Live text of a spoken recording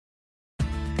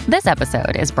This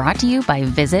episode is brought to you by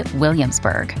Visit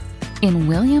Williamsburg. In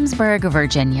Williamsburg,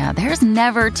 Virginia, there's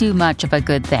never too much of a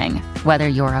good thing. Whether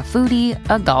you're a foodie,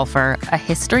 a golfer, a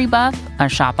history buff, a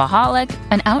shopaholic,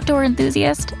 an outdoor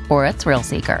enthusiast, or a thrill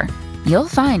seeker, you'll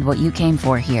find what you came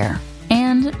for here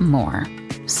and more.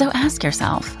 So ask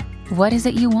yourself, what is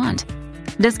it you want?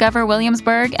 Discover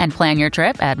Williamsburg and plan your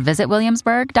trip at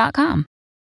visitwilliamsburg.com.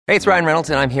 Hey, it's Ryan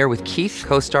Reynolds, and I'm here with Keith,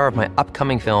 co-star of my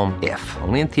upcoming film, If,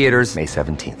 only in theaters May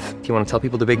 17th. Do you want to tell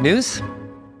people the big news?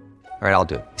 All right, I'll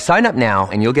do it. Sign up now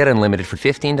and you'll get unlimited for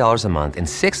 $15 a month and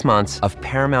 6 months of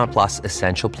Paramount Plus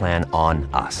Essential Plan on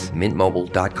us.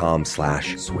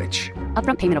 MintMobile.com/switch.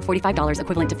 Upfront payment of $45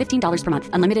 equivalent to $15 per month.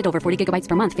 Unlimited over 40 gigabytes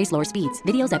per month. Face lower speeds.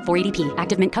 Videos at 480p.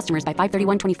 Active Mint customers by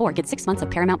 531.24 get 6 months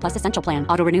of Paramount Plus Essential Plan.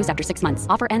 Auto renews after 6 months.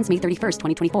 Offer ends May 31st,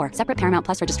 2024. Separate Paramount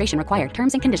Plus registration required.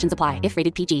 Terms and conditions apply if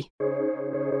rated PG.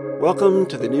 Welcome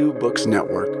to the New Books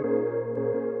Network.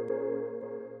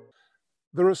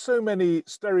 There are so many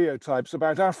stereotypes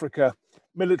about Africa: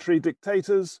 military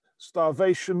dictators,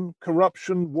 starvation,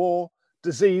 corruption, war,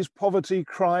 disease, poverty,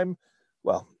 crime.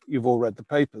 Well, you've all read the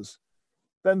papers.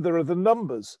 Then there are the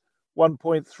numbers: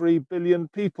 1.3 billion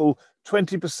people,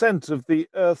 20% of the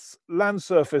Earth's land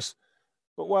surface.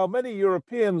 But while many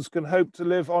Europeans can hope to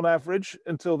live on average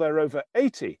until they're over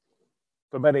 80,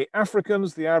 for many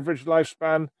Africans, the average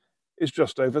lifespan is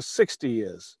just over 60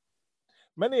 years.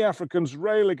 Many Africans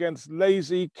rail against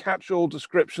lazy, catch-all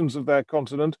descriptions of their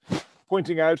continent,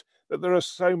 pointing out that there are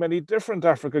so many different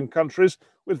African countries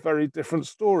with very different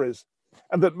stories,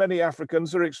 and that many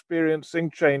Africans are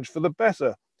experiencing change for the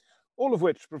better, all of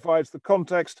which provides the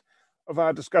context of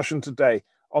our discussion today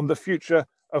on the future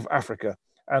of Africa.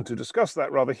 And to discuss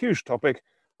that rather huge topic,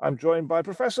 I'm joined by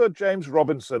Professor James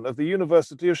Robinson of the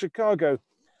University of Chicago,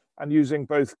 and using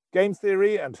both game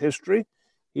theory and history,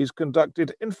 he's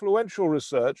conducted influential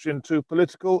research into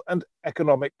political and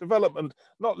economic development,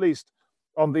 not least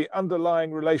on the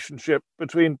underlying relationship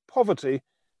between poverty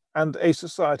and a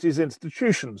society's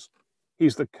institutions.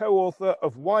 He's the co-author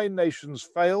of Why Nations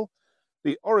Fail: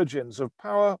 The Origins of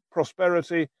Power,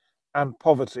 Prosperity, and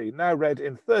Poverty, now read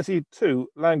in 32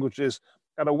 languages.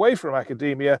 And away from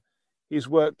academia, he's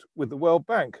worked with the World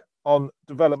Bank on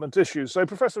development issues. So,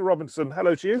 Professor Robinson,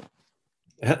 hello to you.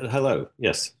 Hello,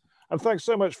 yes. And thanks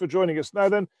so much for joining us. Now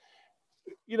then,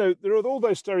 you know, there are all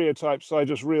those stereotypes I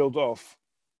just reeled off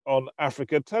on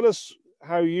Africa. Tell us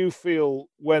how you feel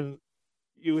when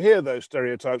you hear those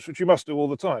stereotypes, which you must do all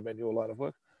the time in your line of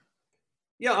work.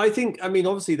 Yeah, I mean,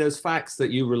 obviously those facts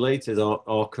that you related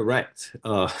are correct.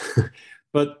 But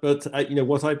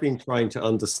what I've been trying to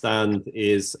understand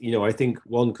is, I think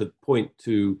one could point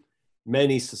to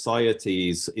many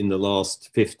societies in the last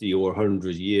 50 or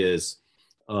 100 years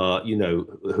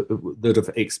that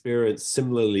have experienced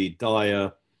similarly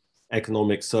dire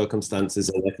economic circumstances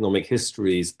and economic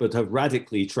histories, but have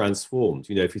radically transformed.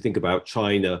 If you think about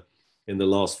China in the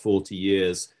last 40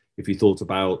 years, if you thought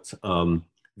about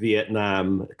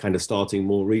Vietnam kind of starting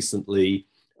more recently,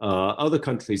 other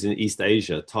countries in East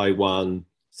Asia, Taiwan,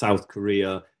 South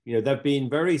Korea, there have been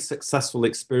very successful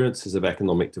experiences of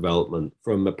economic development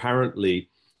from apparently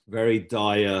very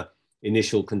dire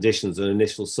initial conditions and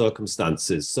initial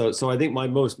circumstances. So I think my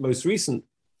most recent,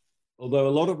 although a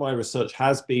lot of my research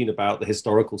has been about the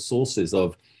historical sources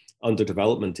of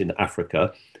underdevelopment in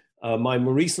Africa, my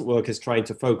more recent work is trying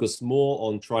to focus more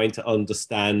on trying to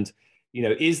understand,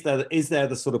 is there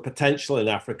the sort of potential in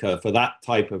Africa for that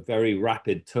type of very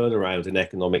rapid turnaround in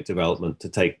economic development to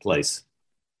take place?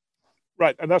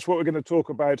 Right, and that's what we're going to talk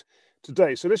about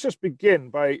today. So let's just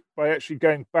begin by actually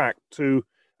going back to,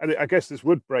 and I guess this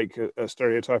would break a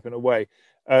stereotype in a way,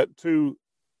 to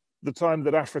the time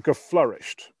that Africa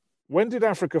flourished. When did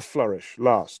Africa flourish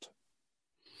last?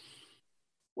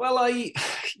 Well, I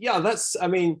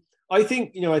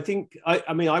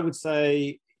would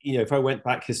say, if I went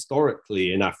back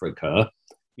historically in Africa,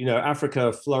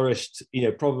 Africa flourished,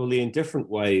 probably in different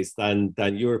ways than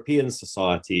European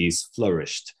societies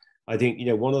flourished. I think,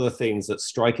 one of the things that's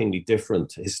strikingly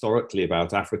different historically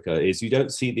about Africa is you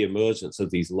don't see the emergence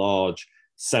of these large,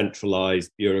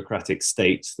 centralized bureaucratic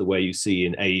states the way you see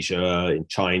in Asia, in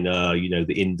China,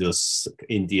 the Indus,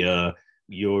 India,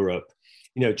 Europe.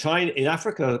 China, in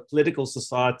Africa, political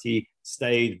society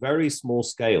stayed very small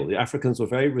scale. The Africans were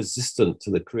very resistant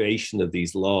to the creation of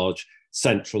these large,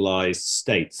 centralized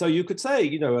states. So you could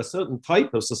say, a certain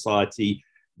type of society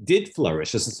did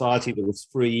flourish, a society that was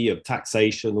free of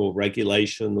taxation or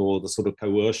regulation or the sort of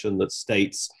coercion that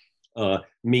states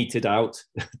meted out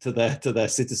to their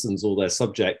citizens or their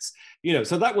subjects.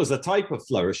 So that was a type of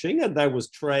flourishing, and there was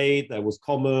trade, there was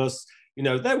commerce,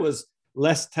 there was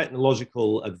less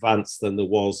technological advance than there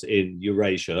was in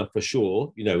Eurasia, for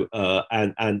sure,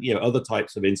 and other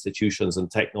types of institutions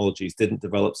and technologies didn't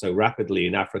develop so rapidly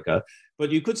in Africa.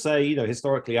 But you could say,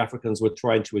 historically, Africans were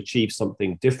trying to achieve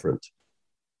something different.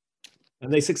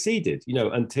 And they succeeded,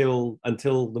 until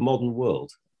the modern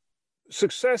world.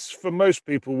 Success for most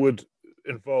people would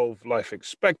involve life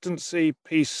expectancy,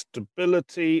 peace,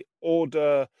 stability,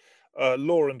 order,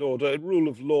 law and order, rule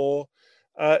of law.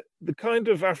 The kind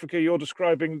of Africa you're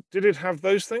describing, did it have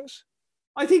those things?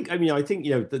 I think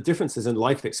the differences in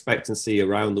life expectancy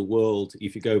around the world,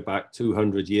 if you go back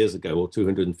 200 years ago or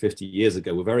 250 years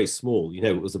ago, were very small.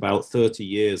 It was about 30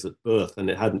 years at birth, and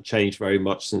it hadn't changed very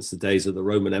much since the days of the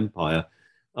Roman Empire.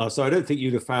 So I don't think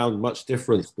you'd have found much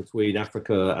difference between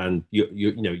Africa and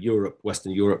Europe,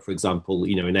 Western Europe, for example,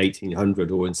 in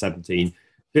 1800 or in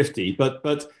 1750.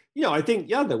 But I think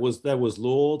there was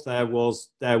law, there was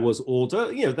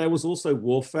order. There was also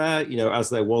warfare, as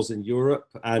there was in Europe,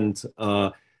 and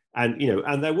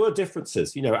there were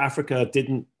differences. Africa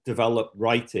didn't develop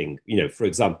writing, for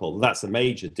example. That's a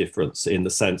major difference in the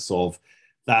sense of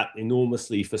that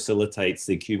enormously facilitates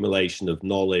the accumulation of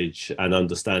knowledge and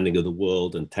understanding of the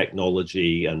world and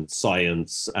technology and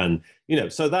science. And,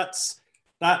 so that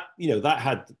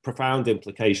had profound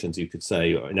implications, you could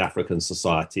say, in African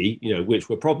society, which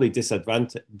were probably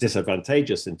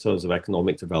disadvantageous in terms of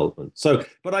economic development. So,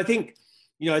 but I think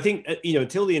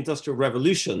until the Industrial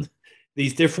Revolution,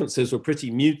 these differences were pretty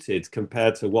muted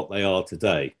compared to what they are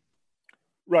today.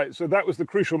 Right, so that was the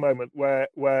crucial moment where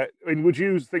would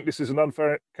you think this is an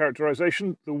unfair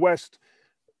characterization? The West,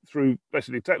 through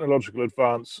basically technological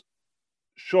advance,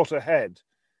 shot ahead,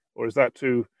 or is that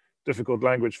too difficult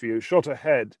language for you? Shot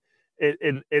ahead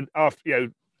in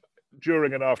after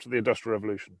during and after the Industrial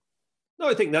Revolution. No,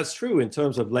 I think that's true in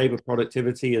terms of labor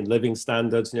productivity and living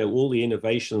standards. All the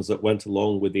innovations that went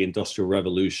along with the Industrial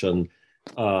Revolution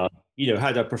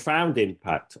had a profound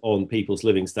impact on people's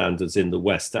living standards in the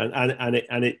West, and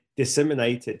it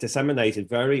disseminated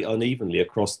very unevenly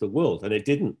across the world, and it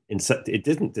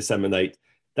didn't disseminate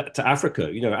that to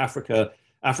Africa.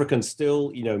 Africans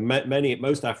still,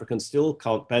 most Africans still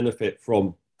can't benefit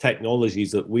from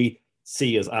technologies that we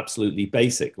see as absolutely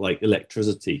basic, like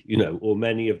electricity, or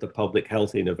many of the public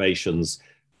health innovations,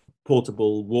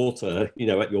 portable water,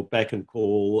 at your beck and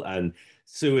call, and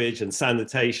sewage and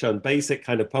sanitation, basic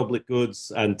kind of public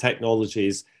goods and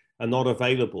technologies are not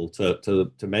available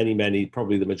to many,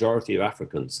 probably the majority of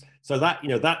Africans. So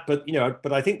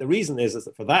but I think the reason is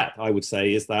that for that, I would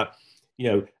say, is that,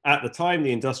 at the time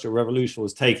the Industrial Revolution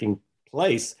was taking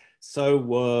place, so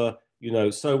was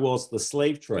the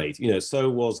slave trade, so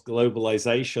was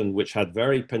globalization, which had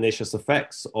very pernicious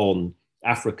effects on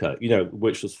Africa,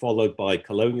 which was followed by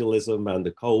colonialism and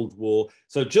the Cold War.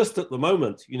 So just at the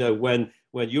moment,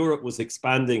 when Europe was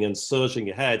expanding and surging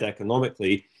ahead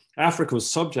economically, Africa was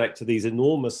subject to these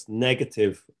enormous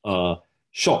negative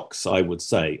shocks, I would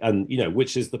say, and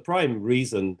which is the prime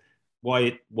reason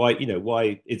why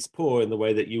it's poor in the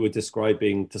way that you were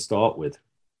describing to start with.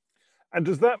 And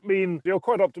does that mean you're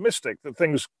quite optimistic that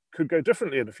things could go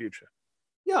differently in the future?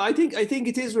 Yeah, I think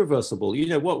it is reversible.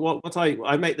 What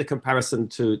I make the comparison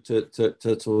to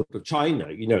China.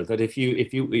 That if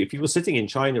you were sitting in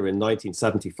China in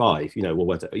 1975,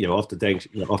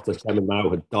 after Chairman Mao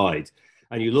had died,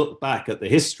 and you look back at the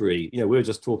history, we were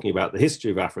just talking about the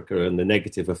history of Africa and the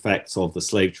negative effects of the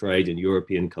slave trade and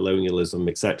European colonialism,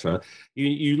 etc.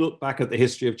 You look back at the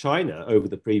history of China over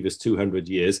the previous 200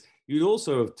 years, you'd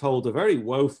also have told a very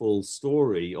woeful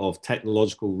story of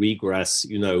technological regress,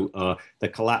 the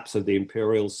collapse of the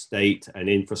imperial state and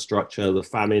infrastructure, the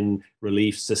famine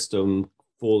relief system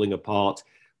falling apart,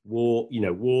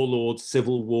 warlords,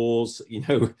 civil wars,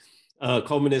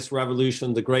 communist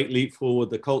revolution, the Great Leap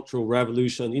Forward, the Cultural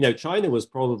Revolution. China was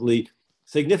probably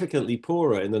significantly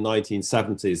poorer in the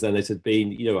 1970s than it had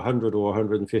been, 100 or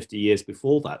 150 years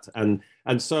before that.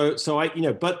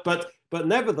 But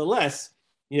nevertheless,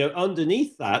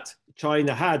 underneath that,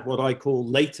 China had what I call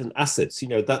latent assets,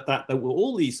 that there were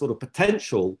all these sort of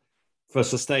potential for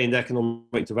sustained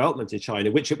economic development in China,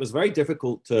 which it was very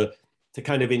difficult to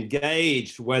kind of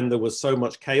engage when there was so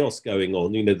much chaos going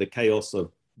on, the chaos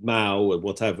of Mao or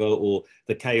whatever, or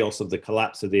the chaos of the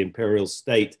collapse of the imperial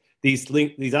state.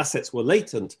 These assets were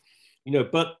latent,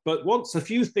 but once a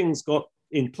few things got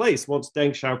in place, once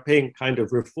Deng Xiaoping kind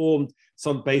of reformed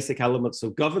some basic elements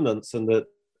of governance and the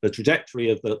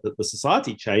trajectory of the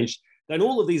society changed, then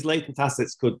all of these latent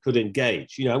assets could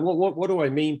engage. What do I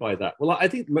mean by that? Well, I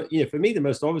think, for me, the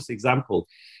most obvious example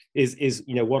is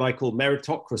what I call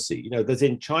meritocracy. That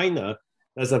in China,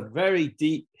 there's a very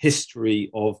deep history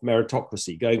of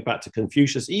meritocracy going back to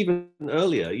Confucius, even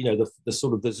earlier, the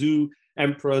sort of the Zhou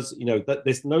emperors, that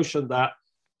this notion that,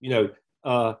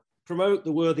 promote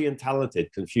the worthy and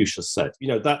talented, Confucius said,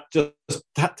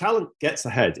 that talent gets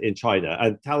ahead in China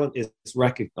and talent is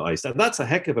recognized. And that's a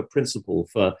heck of a principle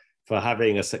for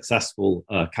having a successful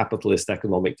capitalist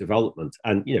economic development.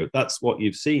 And, that's what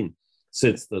you've seen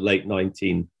since the late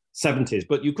 1970s.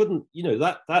 But you couldn't,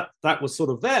 that was sort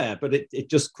of there, but it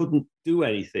just couldn't do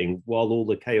anything while all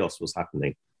the chaos was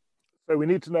happening. So we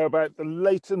need to know about the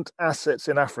latent assets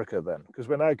in Africa then, because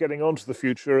we're now getting on to the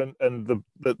future and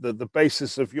the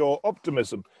basis of your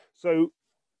optimism. So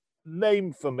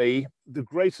name for me the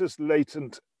greatest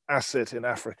latent asset in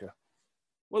Africa.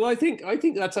 Well, I think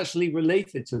that's actually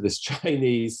related to this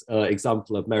Chinese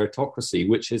example of meritocracy,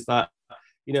 which is that,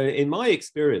 in my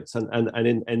experience and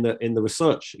in the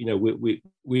research,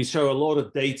 we show a lot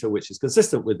of data which is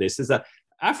consistent with this, is that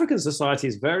African society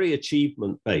is very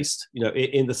achievement based,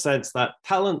 in the sense that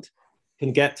talent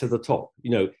can get to the top.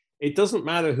 It doesn't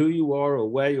matter who you are or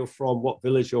where you're from, what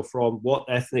village you're from, what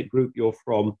ethnic group you're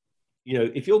from.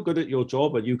 If you're good at your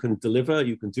job and you can deliver,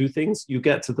 you can do things, you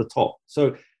get to the top.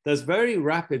 So there's very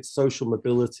rapid social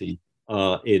mobility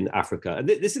in Africa. And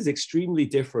this is extremely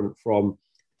different from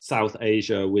South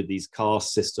Asia with these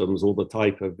caste systems, or the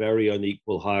type of very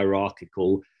unequal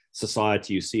hierarchical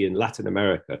society you see in Latin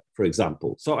America, for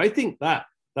example. So I think that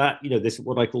this,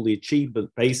 what I call the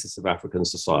achievement basis of African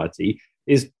society,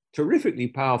 is terrifically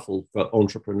powerful for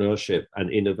entrepreneurship and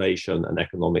innovation and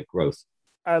economic growth.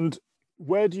 And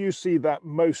where do you see that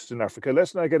most in Africa?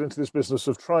 Let's now get into this business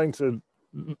of trying to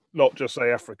not just say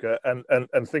Africa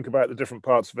and think about the different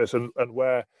parts of it and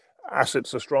where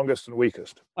assets are strongest and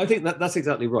weakest. I think that's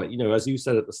exactly right. As you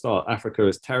said at the start, Africa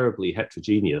is terribly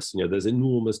heterogeneous. There's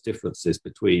enormous differences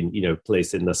between,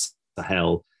 place in the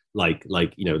Sahel, like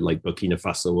Burkina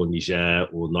Faso or Niger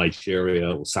or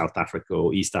Nigeria or South Africa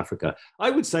or East Africa.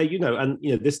 I would say,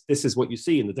 this is what you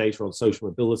see in the data on social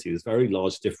mobility. There's very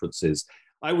large differences.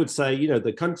 I would say,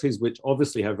 the countries which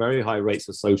obviously have very high rates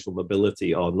of social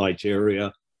mobility are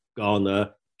Nigeria,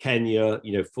 Ghana, Kenya,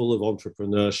 full of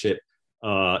entrepreneurship,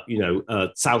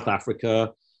 South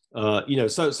Africa,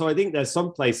 so I think there's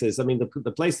some places. I mean,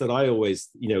 the place that I always,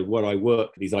 where I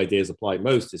work, these ideas apply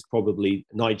most is probably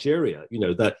Nigeria.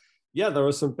 There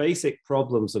are some basic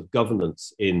problems of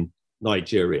governance in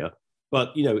Nigeria,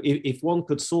 but if one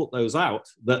could sort those out,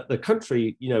 the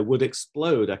country would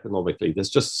explode economically. There's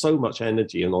just so much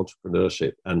energy and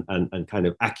entrepreneurship and kind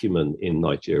of acumen in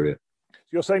Nigeria. So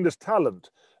you're saying there's talent,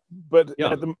 but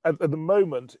at the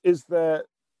moment, is there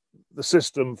the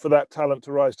system for that talent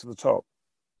to rise to the top?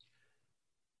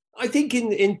 I think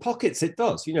in pockets it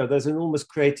does. There's enormous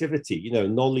creativity.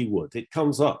 Nollywood, it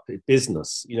comes up.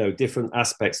 Business, different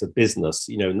aspects of business.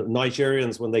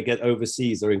 Nigerians, when they get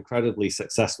overseas, are incredibly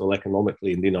successful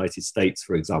economically in the United States,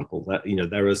 for example. That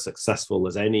they're as successful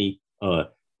as any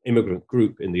immigrant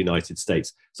group in the United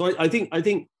States. So I think,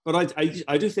 but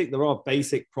I do think there are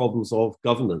basic problems of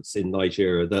governance in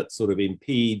Nigeria that sort of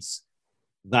impedes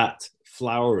that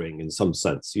flowering in some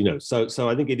sense, so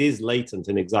I think it is latent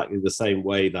in exactly the same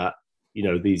way that,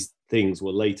 these things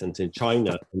were latent in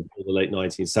China until the late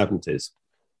 1970s.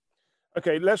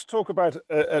 Okay, let's talk about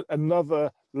another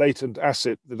latent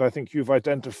asset that I think you've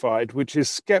identified, which is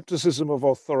skepticism of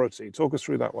authority. Talk us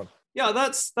through that one. Yeah,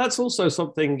 that's also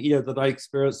something, that I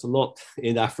experienced a lot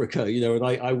in Africa, and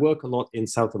I work a lot in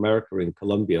South America, in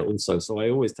Colombia also. So I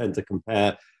always tend to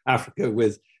compare Africa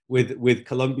with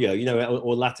Colombia,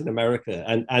 or Latin America.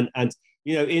 And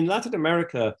in Latin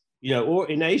America, or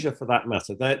in Asia for that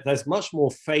matter, there's much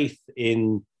more faith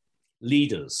in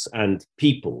leaders and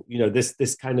people,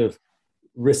 this kind of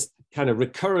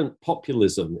recurrent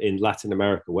populism in Latin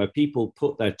America, where people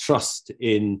put their trust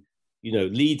in,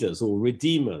 leaders or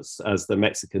redeemers, as the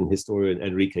Mexican historian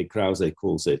Enrique Krause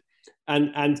calls it.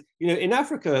 And in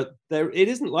Africa, it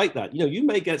isn't like that. You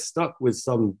may get stuck with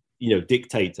some,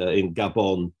 dictator in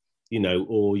Gabon,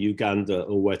 or Uganda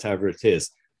or whatever it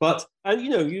is. But,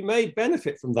 you may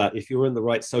benefit from that if you're in the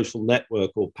right social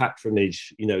network or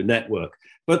patronage, network.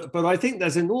 But I think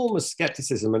there's enormous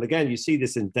skepticism. And again, you see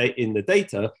this in the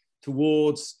data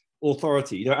towards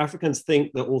authority. Africans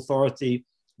think that authority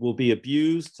will be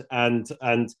abused and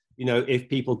if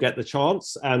people get the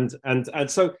chance. And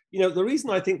so, the reason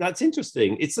I think that's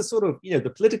interesting, it's a sort of,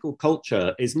 the political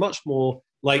culture is much more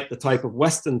like the type of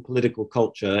Western political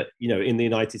culture, in the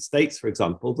United States, for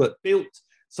example, that built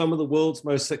some of the world's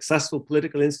most successful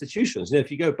political institutions.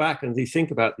 If you go back and you think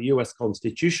about the US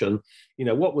Constitution,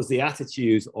 what was the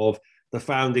attitude of the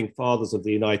founding fathers of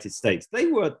the United States? They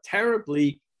were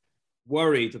terribly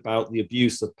worried about the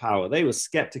abuse of power. They were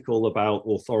skeptical about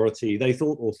authority. They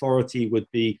thought authority would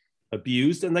be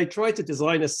abused, and they tried to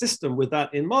design a system with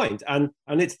that in mind. And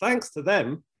it's thanks to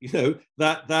them,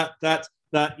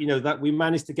 that we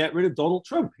managed to get rid of Donald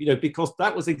Trump, because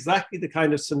that was exactly the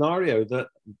kind of scenario that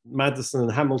Madison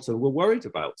and Hamilton were worried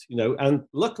about, and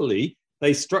luckily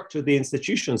they structured the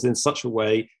institutions in such a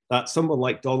way that someone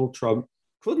like Donald Trump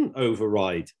couldn't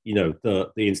override,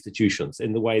 the institutions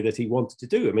in the way that he wanted to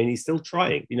do. I mean, he's still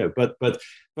trying, but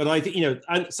I think,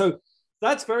 and so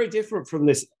that's very different from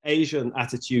this Asian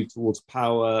attitude towards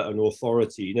power and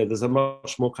authority. There's a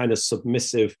much more kind of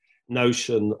submissive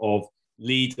notion of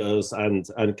leaders and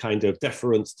kind of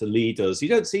deference to leaders. You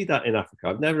don't see that in Africa.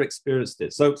 I've never experienced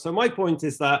it. So my point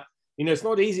is that, it's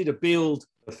not easy to build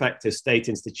effective state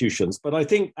institutions, but I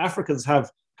think Africans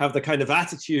have the kind of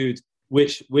attitude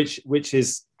which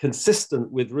is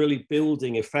consistent with really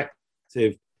building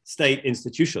effective state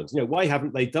institutions. Why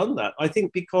haven't they done that? I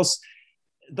think because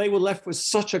they were left with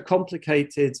such a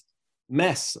complicated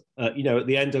mess, at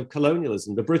the end of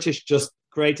colonialism. The British just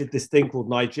created this thing called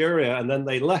Nigeria, and then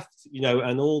they left,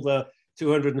 and all the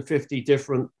 250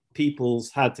 different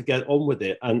peoples had to get on with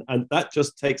it. And that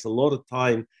just takes a lot of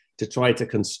time to try to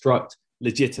construct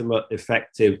legitimate,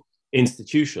 effective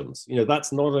institutions.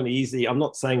 That's not an easy, I'm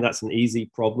not saying that's an easy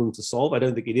problem to solve. I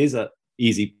don't think it is an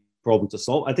easy problem to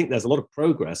solve. I think there's a lot of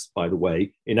progress, by the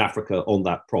way, in Africa on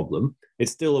that problem.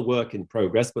 It's still a work in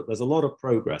progress, but there's a lot of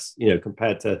progress,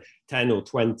 compared to 10 or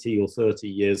 20 or 30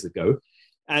 years ago.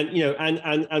 And,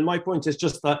 and my point is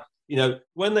just that,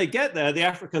 when they get there, the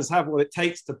Africans have what it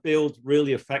takes to build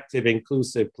really effective,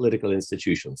 inclusive political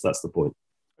institutions. That's the point.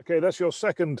 Okay, that's your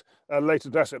second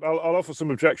latent asset. I'll offer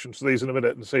some objections to these in a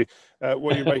minute and see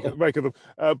what you make of them.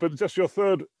 But just your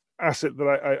third asset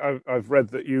that I've read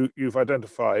that you've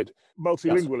identified,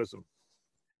 multilingualism.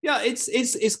 Yes. Yeah,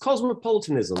 it's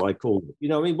cosmopolitanism, I call it.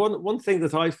 One thing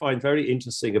that I find very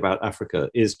interesting about Africa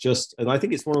is just, and I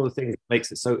think it's one of the things that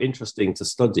makes it so interesting to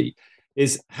study,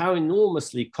 is how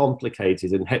enormously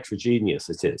complicated and heterogeneous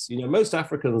it is. Most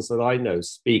Africans that I know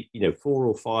speak, 4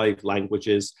 or 5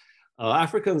 languages.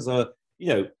 Africans are,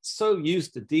 so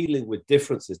used to dealing with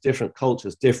differences, different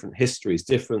cultures, different histories,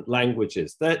 different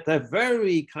languages. They're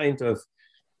very kind of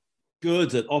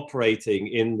good at operating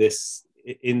in this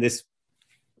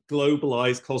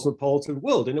globalized cosmopolitan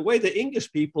world in a way that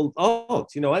English people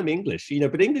aren't. I'm English,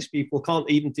 but English people can't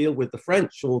even deal with the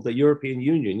French or the European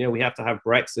Union. We have to have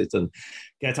Brexit and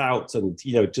get out and,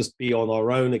 just be on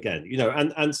our own again,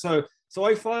 and so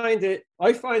I find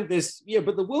this,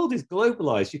 but the world is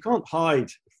globalized. You can't hide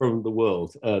from the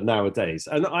world nowadays.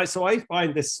 And I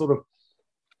find this sort of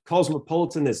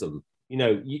cosmopolitanism,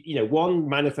 one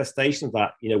manifestation of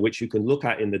that, which you can look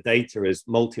at in the data is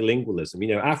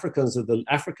multilingualism. Africans are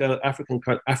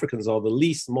the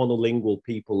least monolingual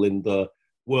people in the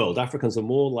world. Africans are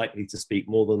more likely to speak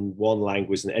more than one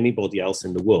language than anybody else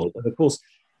in the world. And of course,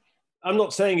 I'm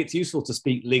not saying it's useful to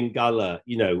speak Lingala,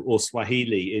 or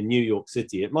Swahili in New York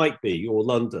City. It might be, or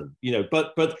London,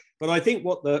 but I think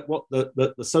what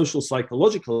the social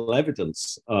psychological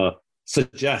evidence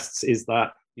suggests is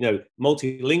that,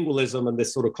 multilingualism and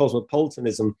this sort of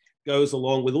cosmopolitanism goes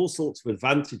along with all sorts of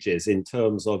advantages in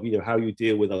terms of, how you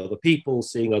deal with other people,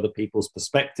 seeing other people's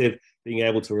perspective, being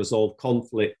able to resolve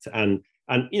conflict. And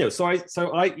so I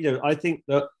think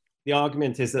that the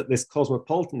argument is that this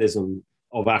cosmopolitanism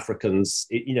of Africans,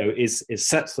 it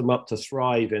sets them up to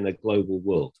thrive in a global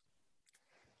world.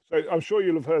 So I'm sure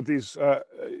you'll have heard these,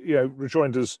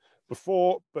 rejoinders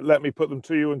before, but let me put them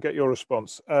to you and get your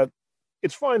response.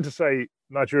 It's fine to say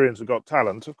Nigerians have got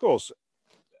talent. Of course,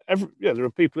 there are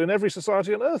people in every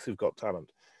society on earth who've got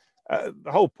talent.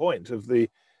 The whole point of the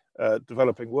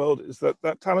developing world is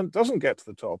that talent doesn't get to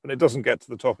the top, and it doesn't get to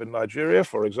the top in Nigeria,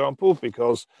 for example,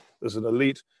 because there's an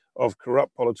elite of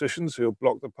corrupt politicians who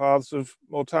block the paths of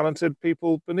more talented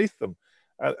people beneath them.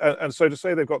 And so to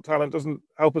say they've got talent doesn't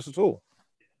help us at all.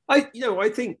 I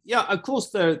think, of course,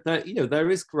 there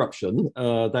is corruption.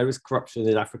 There is corruption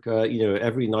in Africa.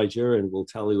 Every Nigerian will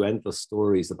tell you endless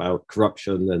stories about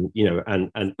corruption,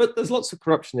 and but there's lots of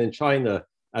corruption in China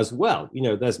as well.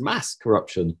 There's mass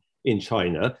corruption in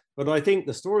China. But I think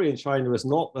the story in China is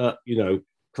not that,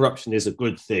 corruption is a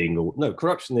good thing, or no,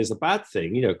 corruption is a bad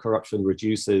thing. Corruption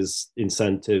reduces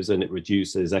incentives and it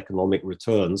reduces economic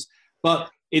returns, but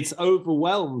it's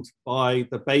overwhelmed by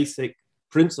the basic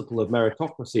principle of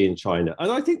meritocracy in China.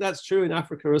 And I think that's true in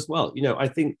Africa as well. I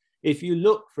think if you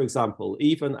look, for example,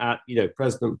 even at,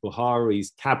 President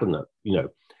Buhari's cabinet,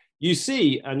 you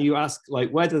see, and you ask, like,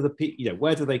 where do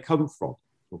they come from?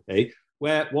 Okay.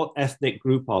 What ethnic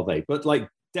group are they? But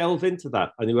delve into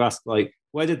that and you ask,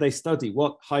 Where did they study?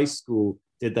 What high school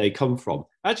did they come from?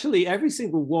 Actually, every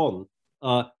single one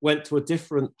went to a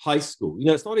different high school.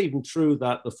 It's not even true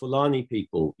that the Fulani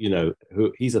people,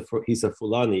 who he's a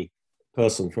Fulani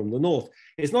person from the north.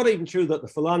 It's not even true that the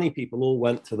Fulani people all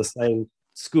went to the same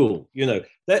school.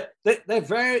 They're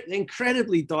very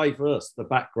incredibly diverse, the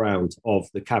background of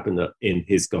the cabinet in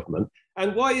his government.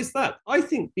 And why is that? I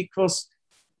think because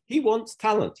he wants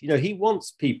talent. He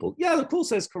wants people. Yeah, of course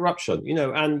there's corruption,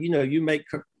 and, you make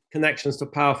connections to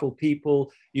powerful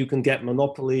people, you can get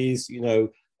monopolies,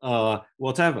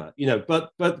 whatever,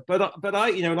 but I,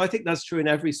 and I think that's true in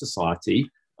every society.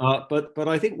 But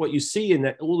I think what you see in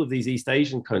all of these East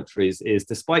Asian countries is,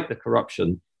 despite the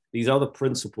corruption, these other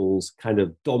principles kind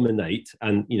of dominate.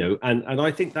 And, and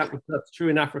I think that's true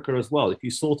in Africa as well. If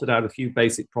you sorted out a few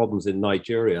basic problems in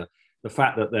Nigeria, the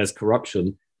fact that there's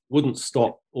corruption wouldn't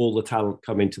stop all the talent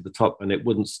coming to the top, and it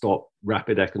wouldn't stop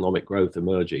rapid economic growth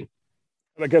emerging.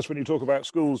 And I guess when you talk about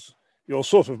schools, you're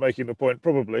sort of making the point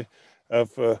probably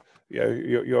of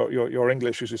your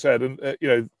English, as you said, and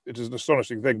it is an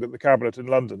astonishing thing that the cabinet in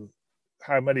London,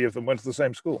 how many of them went to the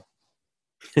same school?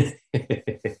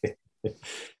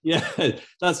 Yeah,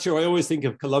 that's true. I always think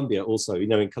of Colombia also.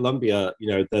 In Colombia,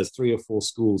 there's 3 or 4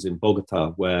 schools in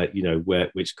Bogota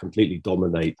which completely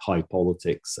dominate high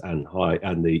politics and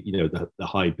the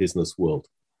high business world.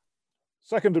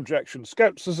 Second objection,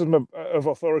 skepticism of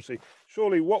authority.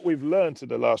 Surely what we've learned in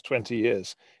the last 20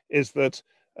 years is that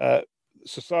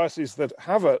societies that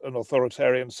have an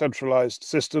authoritarian centralized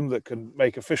system that can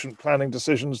make efficient planning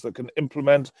decisions, that can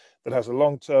implement, that has a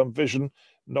long-term vision,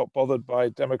 not bothered by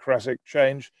democratic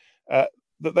change,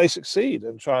 that they succeed.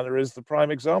 And China is the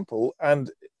prime example, and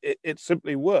it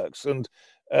simply works. And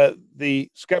the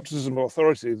skepticism of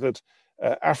authority that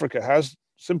Africa has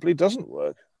simply doesn't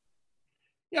work.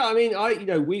 Yeah, I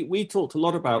mean, we talked a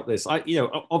lot about this.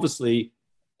 Obviously,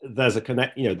 there's a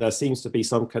connect. There seems to be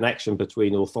some connection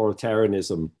between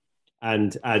authoritarianism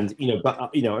and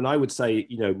and I would say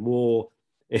more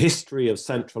a history of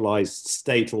centralized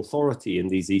state authority in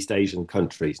these East Asian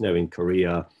countries. In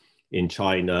Korea, in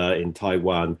China, in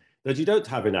Taiwan, that you don't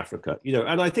have in Africa.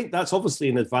 And I think that's obviously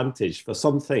an advantage for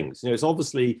some things.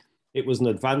 It was an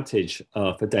advantage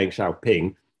for Deng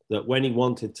Xiaoping that when he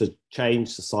wanted to change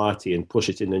society and push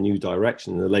it in a new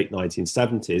direction in the late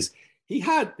 1970s, he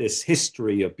had this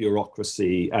history of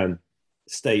bureaucracy and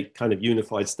state, kind of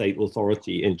unified state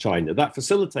authority in China that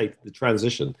facilitated the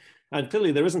transition. And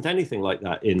clearly there isn't anything like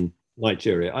that in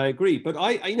Nigeria. I agree. But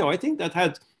I think that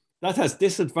has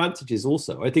disadvantages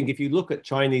also. I think if you look at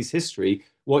Chinese history,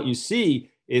 what you see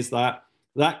is that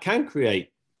can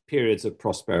create periods of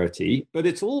prosperity, but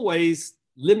it's always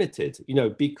limited,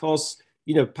 because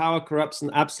power corrupts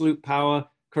and absolute power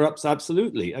corrupts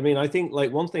absolutely. I mean, I think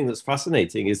one thing that's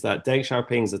fascinating is that Deng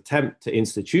Xiaoping's attempt to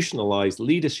institutionalize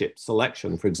leadership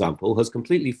selection, for example, has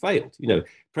completely failed.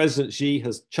 President Xi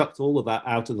has chucked all of that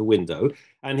out of the window,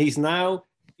 and he's now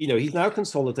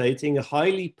consolidating a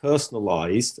highly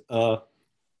personalized,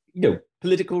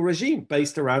 political regime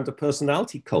based around a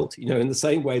personality cult, in the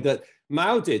same way that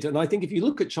Mao did. And I think if you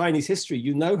look at Chinese history,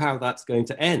 how that's going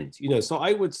to end. So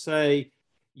I would say,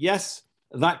 yes,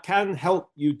 that can help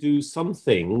you do some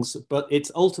things, but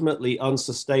it's ultimately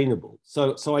unsustainable.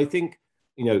 So I think,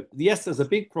 yes, there's a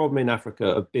big problem in Africa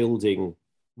of building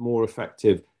more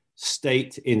effective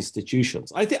state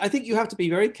institutions. I think you have to be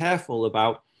very careful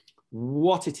about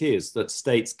what it is that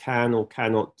states can or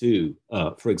cannot do.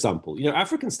 For example,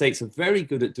 African states are very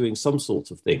good at doing some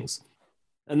sorts of things,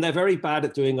 and they're very bad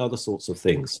at doing other sorts of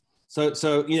things. So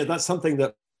that's something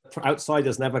that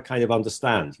outsiders never kind of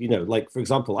understand. For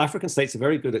example, African states are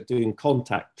very good at doing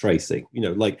contact tracing.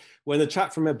 Like when a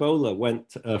chap from Ebola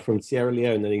went from Sierra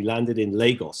Leone and he landed in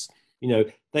Lagos,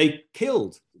 they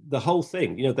killed the whole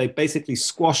thing. They basically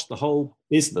squashed the whole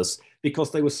business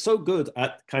because they were so good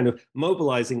at kind of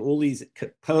mobilizing all these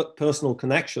personal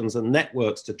connections and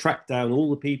networks to track down all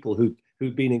the people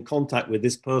who'd been in contact with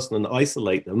this person and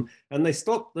isolate them. And they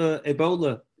stopped the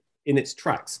Ebola in its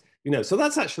tracks. So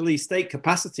that's actually state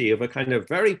capacity of a kind of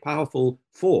very powerful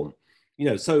form.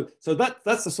 So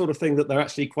that's the sort of thing that they're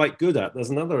actually quite good at.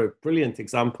 There's another brilliant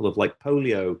example of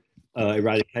polio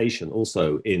eradication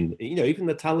also in, even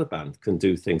the Taliban can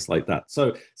do things like that.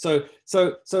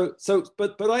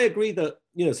 But I agree that,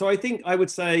 so I think I would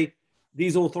say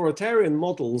these authoritarian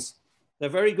models, they're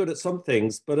very good at some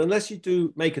things, but unless you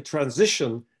do make a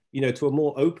transition, to a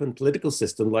more open political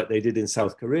system like they did in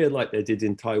South Korea, like they did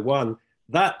in Taiwan,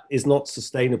 that is not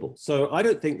sustainable. So I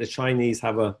don't think the Chinese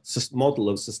have a model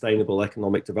of sustainable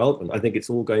economic development. I think it's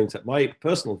all going to, my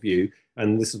personal view,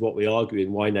 and this is what we argue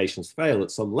in Why Nations Fail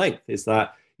at some length, is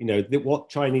that, what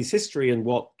Chinese history and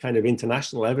what kind of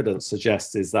international evidence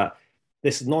suggests is that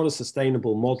this is not a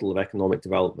sustainable model of economic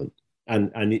development,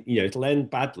 and it'll end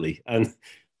badly. And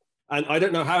I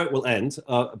don't know how it will end,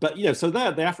 but so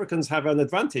there the Africans have an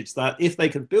advantage that if they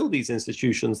can build these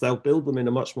institutions, they'll build them in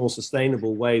a much more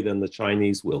sustainable way than the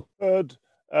Chinese will. Third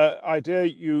idea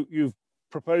you've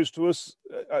proposed to us,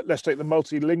 let's take the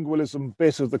multilingualism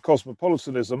bit of the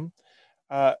cosmopolitanism.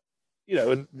 And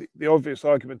the obvious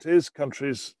argument is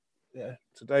countries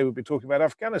today we'll be talking about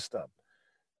Afghanistan.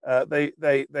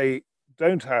 They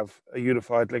don't have a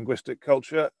unified linguistic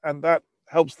culture, and that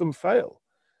helps them fail.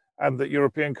 And that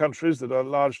European countries that are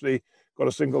largely got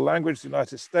a single language, the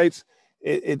United States,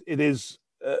 it is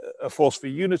a force for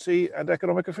unity and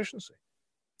economic efficiency.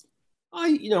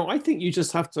 I think you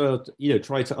just have to,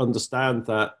 try to understand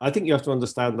that. I think you have to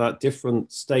understand that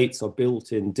different states are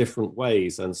built in different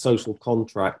ways, and social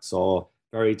contracts are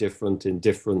very different in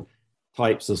different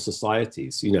types of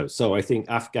societies. So I think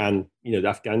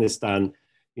Afghanistan.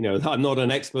 I'm not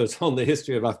an expert on the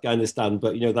history of Afghanistan,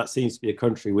 but that seems to be a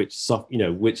country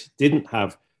which didn't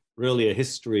have really a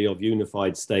history of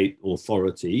unified state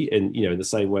authority, in the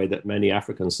same way that many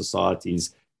African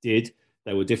societies did.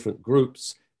 There were different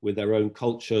groups with their own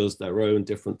cultures, their own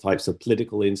different types of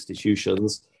political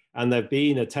institutions. And there have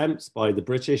been attempts by the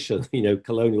British and,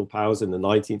 colonial powers in the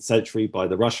 19th century, by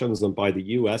the Russians and by the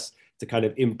US, to kind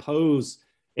of impose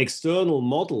external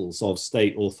models of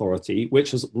state authority,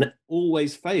 which has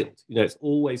always failed. It's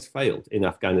always failed in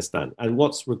Afghanistan. And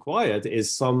what's required is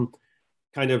some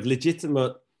kind of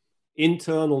legitimate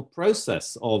internal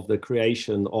process of the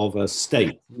creation of a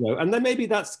state, and then maybe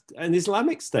that's an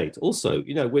Islamic state also,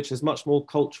 which is much more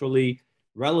culturally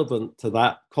relevant to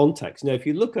that context. If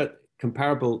you look at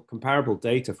comparable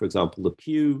data, for example, the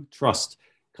Pew Trust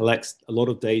collects a lot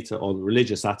of data on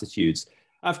religious attitudes.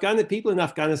 People in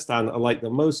Afghanistan are like have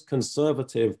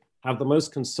the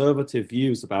most conservative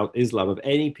views about Islam of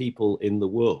any people in the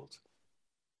world,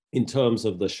 in terms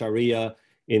of the Sharia,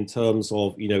 in terms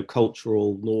of,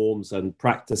 cultural norms and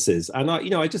practices. And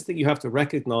I just think you have to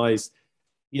recognize,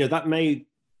 that may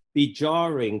be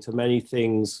jarring to many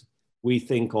things we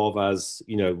think of as,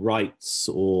 rights,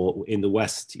 or in the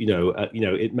West,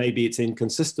 it's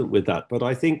inconsistent with that. But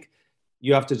I think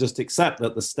you have to just accept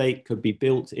that the state could be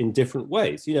built in different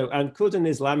ways, and could an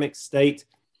Islamic state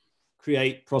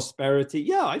create prosperity?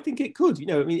 Yeah, I think it could.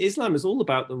 Islam is all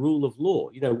about the rule of law.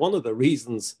 One of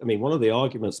the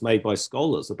arguments made by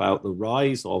scholars about the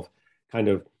rise of kind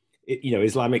of,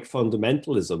 Islamic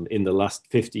fundamentalism in the last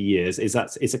 50 years is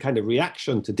that it's a kind of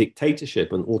reaction to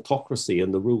dictatorship and autocracy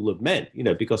and the rule of men,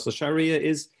 because the Sharia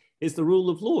is the rule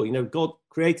of law. God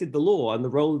created the law, and the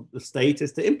role of the state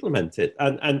is to implement it.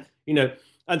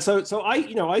 So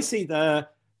I see there,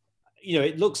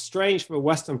 it looks strange from a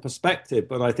Western perspective,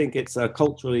 but I think it's a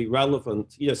culturally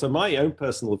relevant, so my own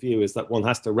personal view is that one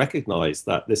has to recognize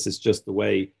that this is just the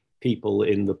way people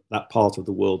in that part of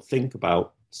the world think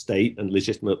about state and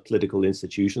legitimate political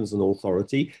institutions and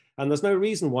authority. And there's no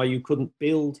reason why you couldn't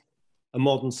build a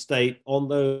modern state on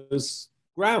those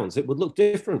grounds. It would look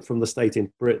different from the state in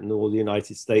Britain or the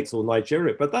United States or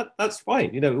Nigeria, but that's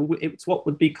fine. It's what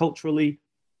would be culturally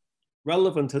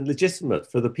relevant and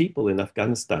legitimate for the people in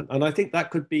Afghanistan. And I think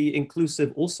that could be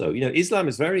inclusive also. Islam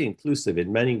is very inclusive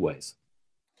in many ways.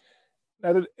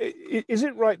 Now, is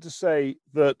it right to say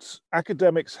that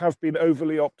academics have been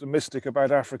overly optimistic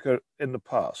about Africa in the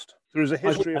past? There's a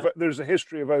history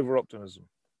of over-optimism.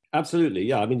 Absolutely,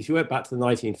 yeah. If you went back to the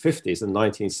 1950s and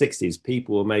 1960s,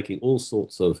 people were making all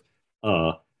sorts of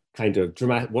what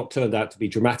turned out to be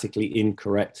dramatically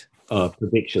incorrect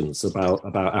predictions about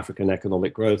African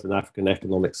economic growth and African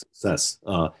economic success.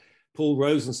 Paul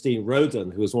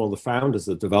Rosenstein-Roden, who was one of the founders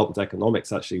of development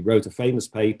economics, actually wrote a famous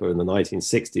paper in the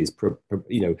 1960s,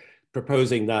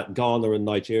 proposing that Ghana and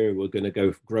Nigeria were going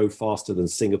to grow faster than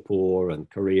Singapore and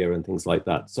Korea and things like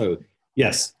that. So,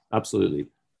 yes, absolutely.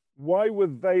 Why were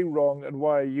they wrong and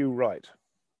why are you right?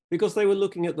 Because they were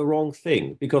looking at the wrong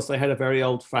thing, because they had a very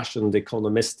old-fashioned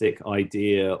economistic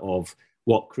idea of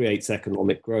what creates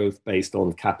economic growth based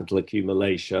on capital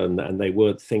accumulation, and they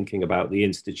weren't thinking about the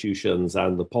institutions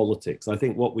and the politics. I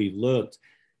think what we've learned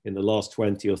in the last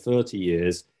 20 or 30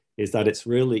 years is that it's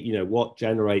really, what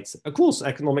generates, of course,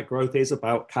 economic growth is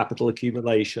about capital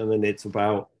accumulation, and it's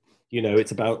about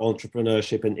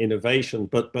entrepreneurship and innovation,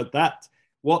 but that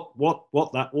what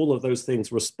all of those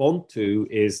things respond to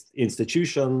is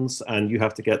institutions, and you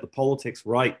have to get the politics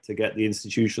right to get the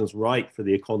institutions right for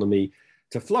the economy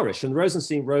to flourish. And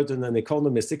Rosenstein-Roden and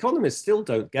economists still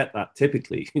don't get that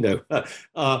typically,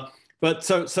 But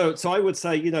so I would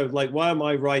say, why am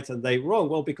I right and they wrong?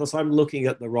 Well, because I'm looking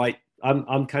at the right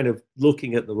I'm kind of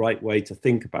looking at the right way to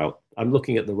think about. I'm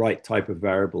looking at the right type of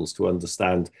variables to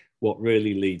understand what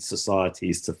really leads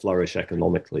societies to flourish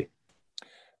economically.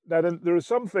 Now, then, there are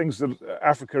some things that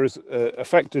Africa is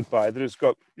affected by that it's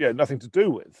got nothing to do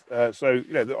with.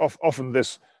 Often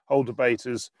this whole debate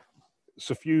is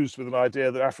suffused with an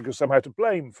idea that Africa is somehow to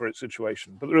blame for its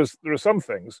situation. But there are some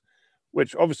things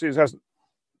which obviously it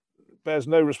bears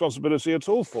no responsibility at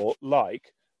all for,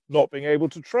 like not being able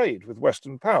to trade with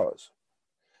Western powers,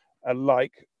 and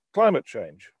like climate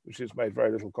change, which it's made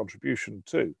very little contribution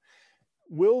to.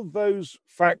 Will those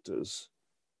factors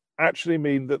actually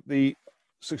mean that the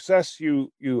success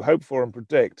you hope for and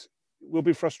predict will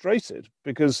be frustrated?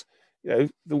 Because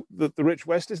the rich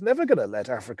West is never going to let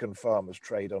African farmers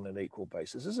trade on an equal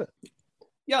basis, is it?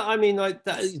 Yeah, I mean,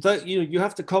 you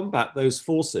have to combat those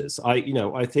forces. I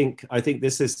think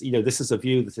this is a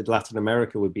view that in Latin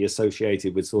America would be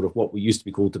associated with sort of what we used to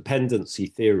be called dependency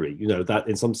theory. That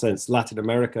in some sense, Latin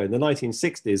America in the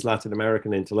 1960s, Latin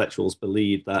American intellectuals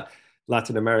believed that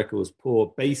Latin America was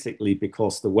poor basically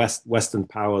because the Western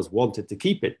powers wanted to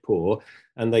keep it poor,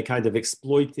 and they kind of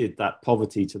exploited that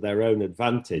poverty to their own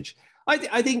advantage.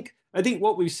 I think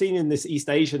what we've seen in this East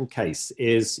Asian case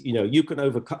is, you can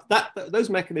overcome that. Those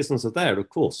mechanisms are there, of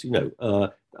course.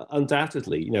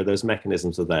 Undoubtedly, those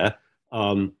mechanisms are there.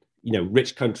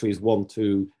 Rich countries want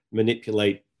to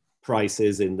manipulate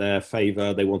prices in their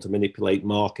favor. They want to manipulate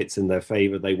markets in their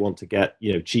favor. They want to get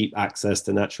cheap access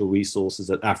to natural resources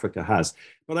that Africa has.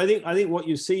 But I think what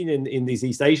you've seen in these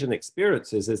East Asian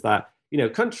experiences is that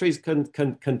countries can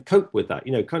cope with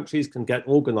that. Countries can get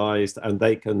organized, and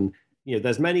they can.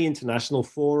 There's many international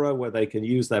fora where they can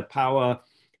use their power,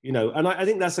 and I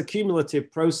think that's a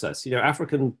cumulative process.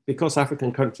 Because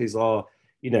African countries are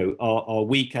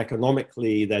weak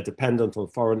economically, they're dependent on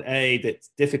foreign aid. It's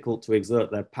difficult to exert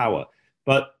their power.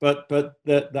 But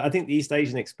I think the East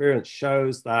Asian experience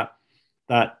shows that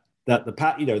can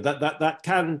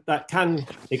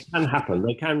happen.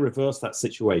 They can reverse that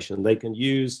situation. They can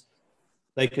use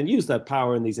their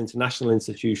power in these international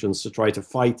institutions to try to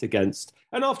fight against.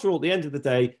 And after all, at the end of the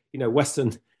day,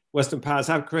 Western powers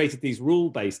have created these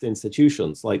rule-based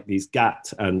institutions like these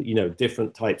GATT and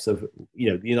different types of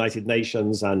the United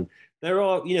Nations, and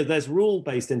there's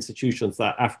rule-based institutions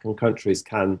that African countries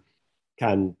can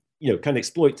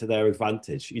exploit to their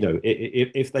advantage.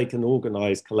 If they can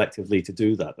organize collectively to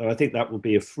do that, and I think that will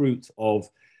be a fruit of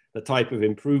the type of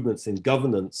improvements in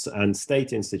governance and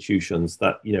state institutions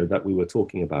that we were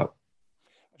talking about.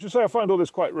 I should say I find all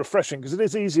this quite refreshing, because it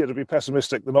is easier to be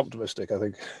pessimistic than optimistic, I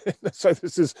think. So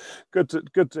this is good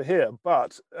to hear.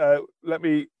 But let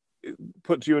me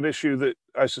put to you an issue that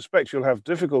I suspect you'll have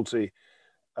difficulty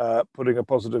putting a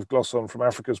positive gloss on from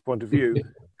Africa's point of view: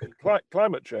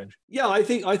 climate change. Yeah, I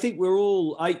think we're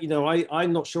all.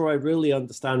 I'm not sure I really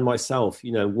understand myself.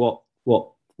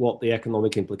 What the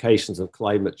economic implications of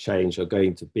climate change are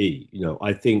going to be.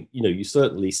 I think, you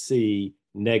certainly see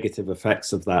negative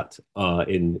effects of that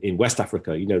in West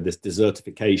Africa. This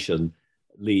desertification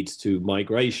leads to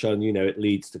migration, it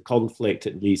leads to conflict,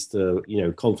 it leads to,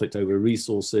 conflict over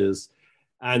resources.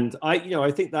 And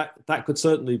I think that could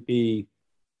certainly be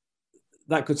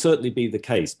the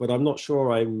case, but I'm not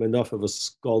sure I'm enough of a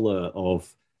scholar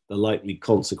of the likely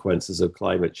consequences of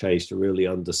climate change to really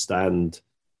understand.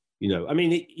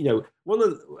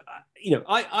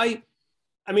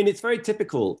 It's very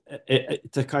typical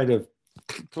to kind of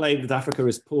claim that Africa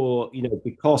is poor,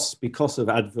 because of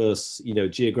adverse,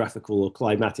 geographical or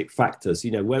climatic factors.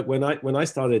 When I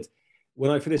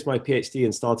finished my PhD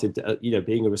and started,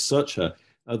 being a researcher,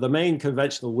 the main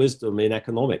conventional wisdom in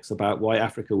economics about why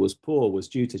Africa was poor was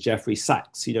due to Jeffrey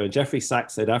Sachs. Jeffrey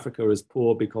Sachs said Africa is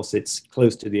poor because it's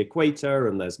close to the equator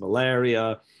and there's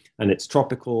malaria, and it's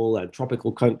tropical, and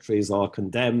tropical countries are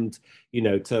condemned,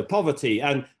 to poverty.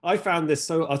 And I found this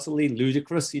so utterly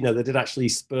ludicrous, that it actually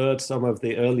spurred some of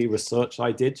the early research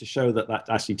I did to show that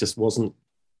actually just wasn't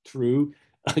true,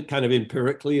 kind of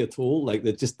empirically at all. Like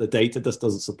the data just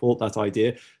doesn't support that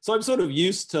idea. So I'm sort of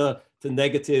used to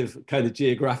negative kind of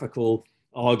geographical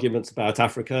arguments about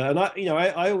Africa. And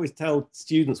I always tell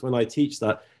students when I teach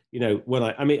that,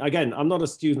 I'm not a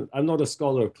student, I'm not a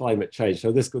scholar of climate change,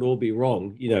 so this could all be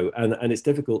wrong, and it's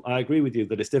difficult. I agree with you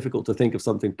that it's difficult to think of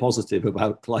something positive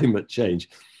about climate change.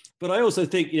 But I also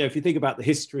think, if you think about the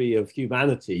history of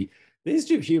humanity, the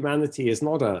history of humanity is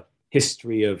not a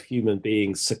history of human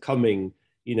beings succumbing,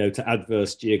 to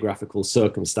adverse geographical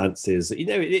circumstances.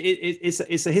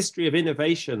 It's a history of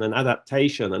innovation and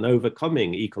adaptation and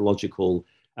overcoming ecological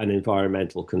and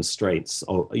environmental constraints,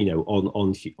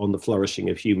 on the flourishing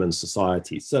of human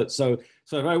society. So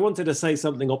if I wanted to say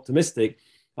something optimistic,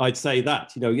 I'd say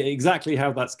that, exactly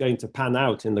how that's going to pan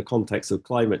out in the context of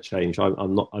climate change,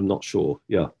 I'm not sure.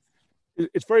 Yeah.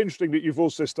 It's very interesting that you've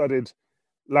also studied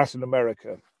Latin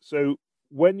America. So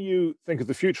when you think of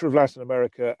the future of Latin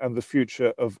America and the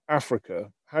future of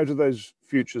Africa, how do those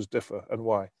futures differ and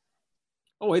why?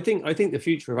 Oh, I think the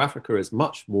future of Africa is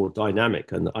much more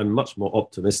dynamic, and I'm much more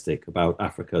optimistic about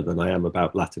Africa than I am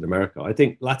about Latin America. I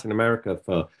think Latin America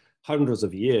for hundreds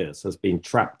of years has been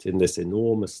trapped in this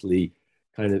enormously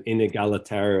kind of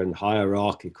inegalitarian,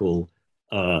 hierarchical,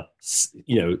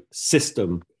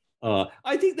 system.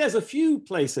 I think there's a few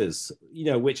places,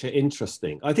 which are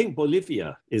interesting. I think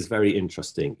Bolivia is very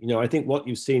interesting. I think what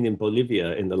you've seen in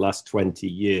Bolivia in the last 20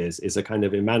 years is a kind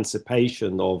of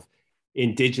emancipation of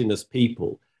indigenous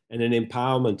people and an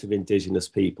empowerment of indigenous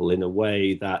people in a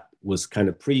way that was kind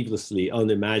of previously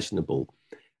unimaginable.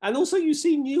 And also you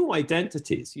see new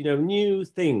identities, new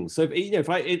things. So,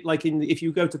 if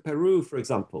you go to Peru, for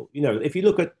example, if you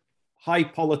look at high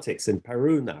politics in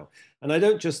Peru now, and I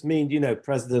don't just mean,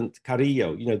 President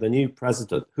Carrillo, the new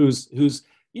president, who's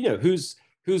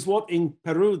what in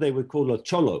Peru they would call a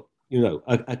cholo,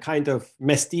 a kind of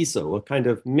mestizo, a kind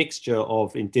of mixture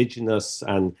of indigenous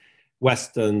and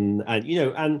Western,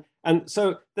 and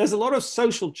so there's a lot of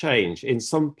social change in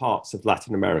some parts of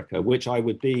Latin America, which I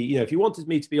would be, if you wanted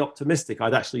me to be optimistic,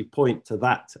 I'd actually point to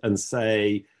that and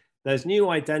say there's new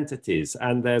identities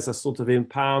and there's a sort of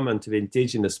empowerment of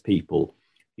indigenous people,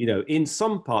 in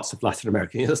some parts of Latin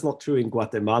America. That's not true in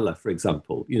Guatemala, for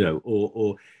example,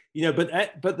 but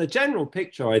the general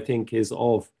picture, I think, is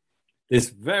of this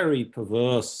very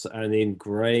perverse and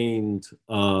ingrained,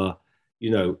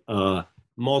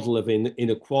 model of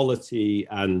inequality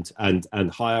and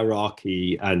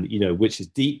hierarchy, and which is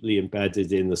deeply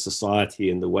embedded in the society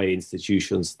and the way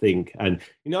institutions think. And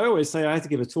I always say I had to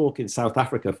give a talk in South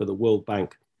Africa for the World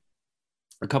Bank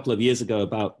a couple of years ago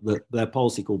about their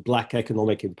policy called Black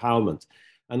Economic Empowerment.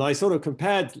 And I sort of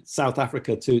compared South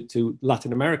Africa to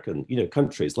Latin American,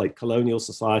 countries like colonial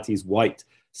societies, white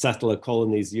settler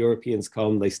colonies. Europeans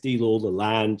come, they steal all the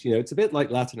land. It's a bit like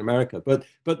Latin America. But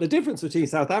the difference between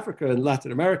South Africa and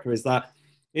Latin America is that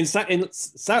in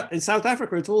South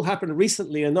Africa, it all happened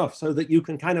recently enough so that you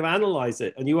can kind of analyze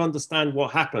it and you understand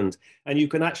what happened, and you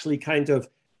can actually kind of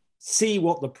see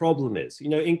what the problem is.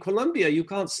 In Colombia, you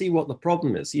can't see what the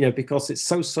problem is, because it's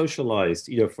so socialized,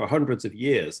 for hundreds of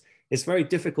years. It's very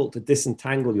difficult to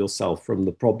disentangle yourself from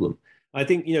the problem. I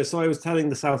think, so I was telling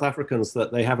the South Africans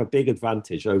that they have a big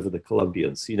advantage over the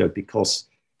Colombians, because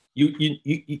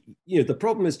the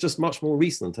problem is just much more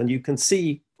recent, and you can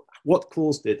see what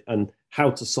caused it and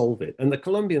how to solve it. And the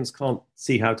Colombians can't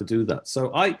see how to do that.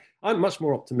 So I'm much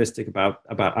more optimistic about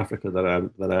Africa than I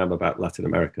am about Latin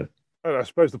America. And I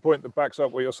suppose the point that backs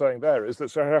up what you're saying there is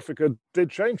that South Africa did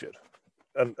change it.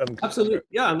 And absolutely,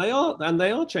 yeah, and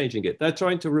they are changing it. They're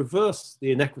trying to reverse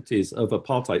the inequities of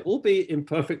apartheid, albeit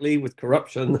imperfectly with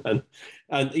corruption,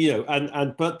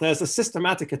 but there's a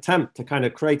systematic attempt to kind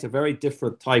of create a very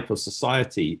different type of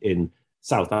society in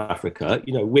South Africa,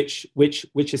 which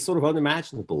is sort of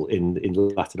unimaginable in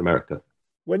Latin America.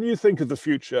 When you think of the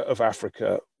future of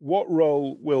Africa, what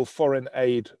role will foreign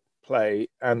aid play,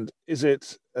 and is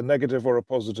it a negative or a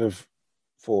positive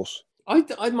force?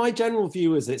 My general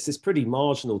view is it's pretty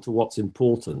marginal to what's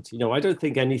important. I don't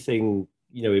think anything,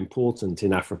 important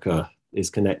in Africa is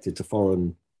connected to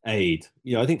foreign aid.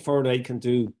 I think foreign aid can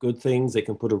do good things. It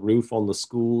can put a roof on the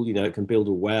school. It can build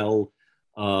a well.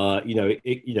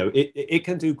 It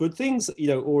can do good things.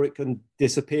 Or it can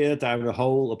disappear down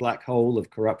a black hole of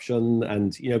corruption.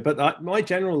 And but my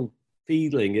general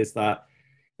feeling is that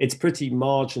it's pretty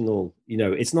marginal.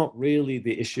 It's not really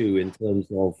the issue in terms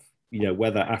of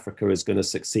whether Africa is going to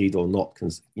succeed or not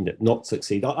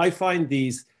succeed. I find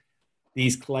these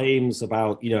claims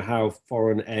about how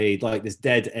foreign aid, like this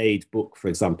Dead Aid book, for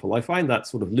example, I find that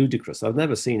sort of ludicrous. I've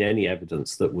never seen any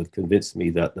evidence that would convince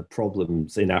me that the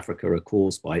problems in Africa are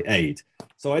caused by aid.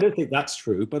 So I don't think that's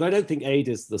true, but I don't think aid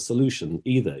is the solution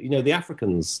either. The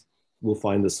Africans will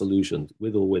find the solution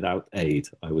with or without aid,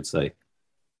 I would say.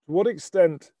 To what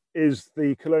extent is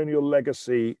the colonial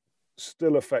legacy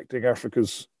still affecting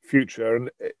Africa's future,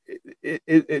 and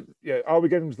are we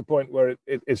getting to the point where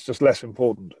it's just less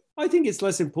important? I think it's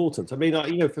less important. I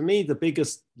mean, for me, the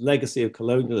biggest legacy of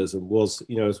colonialism was,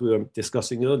 as we were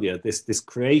discussing earlier, this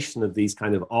creation of these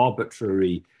kind of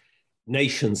arbitrary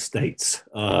nation states,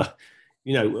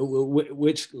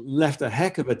 which left a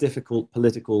heck of a difficult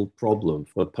political problem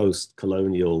for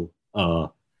post-colonial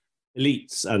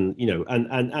elites, and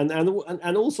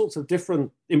and all sorts of different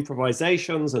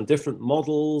improvisations and different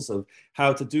models of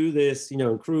how to do this.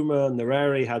 Nkrumah and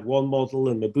Nyerere had one model,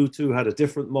 and Mobutu had a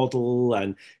different model,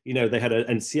 and they had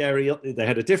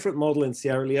a different model in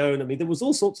Sierra Leone. I mean, there was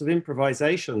all sorts of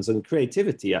improvisations and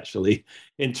creativity actually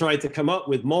in trying to come up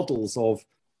with models of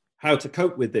how to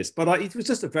cope with this. But it was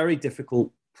just a very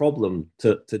difficult problem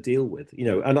to deal with.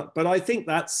 But I think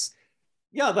that's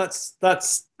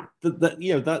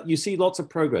that you see lots of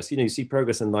progress. You see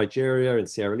progress in Nigeria, in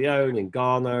Sierra Leone, in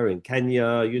Ghana, in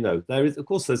Kenya. There is, of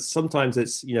course, sometimes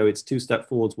it's it's two steps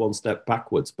forwards, one step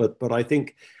backwards. But I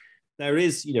think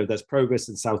there's progress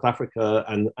in South Africa,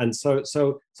 and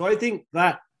so I think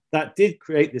that did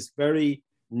create this very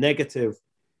negative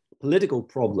political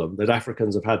problem that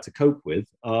Africans have had to cope with.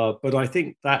 But I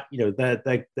think that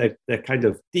they're kind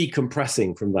of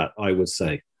decompressing from that, I would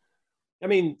say. I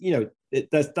mean,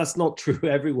 that's not true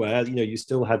everywhere. You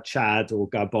still had Chad or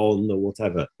Gabon or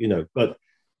whatever. But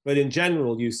in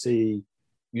general, you see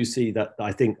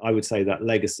that I would say that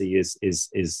legacy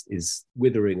is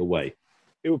withering away.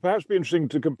 It would perhaps be interesting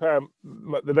to compare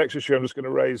the next issue I'm just going to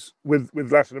raise with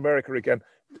Latin America again.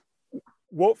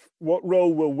 What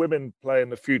role will women play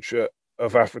in the future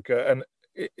of Africa? And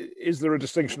is there a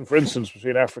distinction, for instance,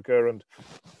 between Africa and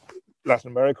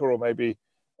Latin America, or maybe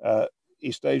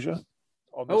East Asia?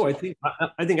 I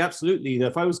think absolutely.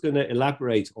 If I was going to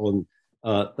elaborate on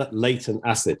that latent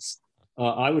assets,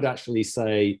 I would actually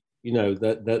say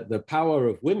that the power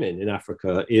of women in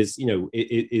Africa is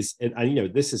this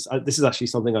is actually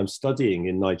something I'm studying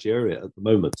in Nigeria at the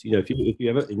moment.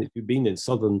 If you've been in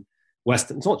southern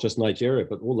Western, it's not just Nigeria,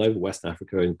 but all over West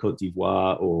Africa, in Cote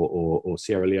d'Ivoire or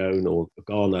Sierra Leone or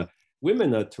Ghana,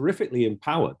 women are terrifically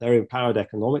empowered. They're empowered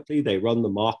economically. They run the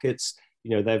markets.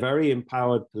 They're very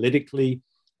empowered politically.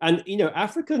 And,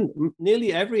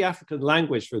 nearly every African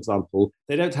language, for example,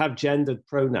 they don't have gendered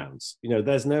pronouns.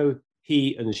 There's no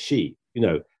he and she,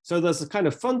 So there's a kind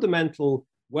of fundamental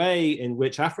way in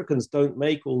which Africans don't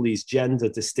make all these gender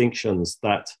distinctions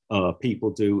that people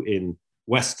do in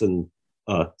Western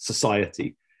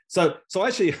society. So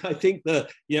actually, I think that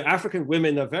African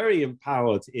women are very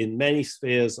empowered in many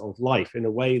spheres of life in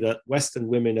a way that Western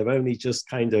women have only just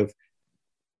kind of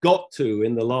got to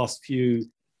in the last few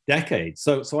decades.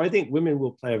 So I think women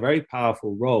will play a very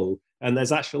powerful role, and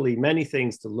there's actually many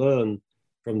things to learn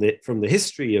from the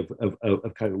history of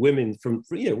kind of women,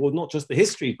 not just the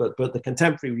history, but the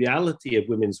contemporary reality of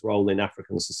women's role in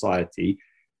African society,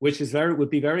 which would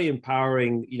be very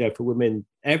empowering, for women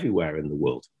everywhere in the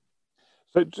world.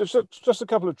 So just a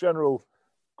couple of general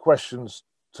questions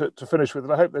to finish with,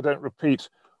 and I hope they don't repeat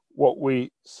what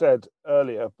we said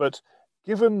earlier. But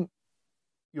given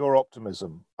your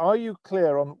optimism, are you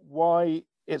clear on why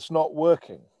it's not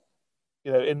working,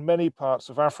 in many parts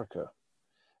of Africa?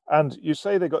 And you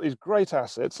say they've got these great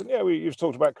assets, and you've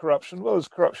talked about corruption. Well, there's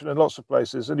corruption in lots of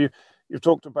places, and you've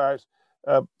talked about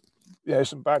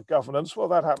some bad governance. Well,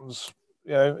 that happens,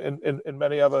 in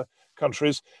many other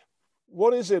countries.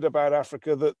 What is it about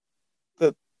Africa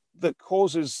that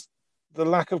causes the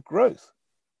lack of growth?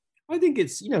 I think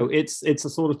it's the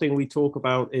sort of thing we talk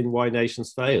about in Why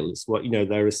Nations Fail. It's what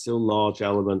there is still large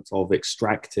element of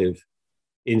extractive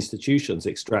institutions,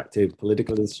 extractive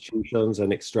political institutions,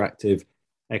 and extractive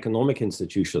economic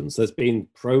institutions. There's been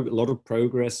a lot of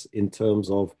progress in terms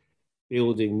of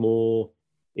building more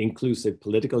inclusive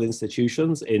political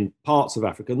institutions in parts of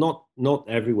Africa, not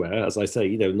everywhere, as I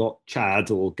say, not Chad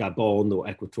or Gabon or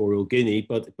Equatorial Guinea,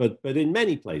 but in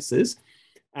many places,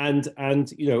 and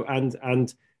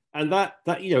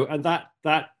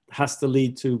that has to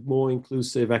lead to more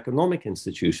inclusive economic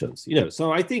institutions.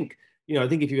 So I think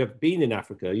if you have been in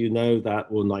Africa, that,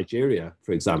 or Nigeria,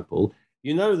 for example,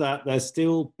 that there's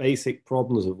still basic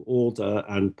problems of order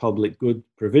and public good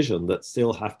provision that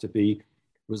still have to be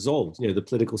resolved. The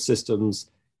political systems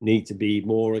need to be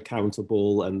more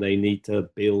accountable, and they need to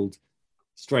build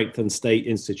strengthened state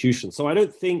institutions. So I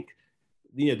don't think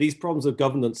these problems of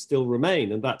governance still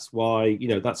remain, and that's why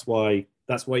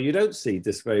you don't see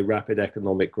this very rapid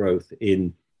economic growth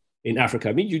in Africa.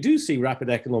 I mean, you do see rapid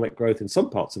economic growth in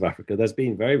some parts of Africa. There's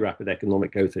been very rapid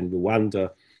economic growth in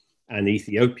Rwanda and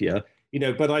Ethiopia,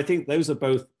 but I think those are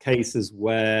both cases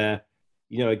where,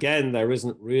 again, there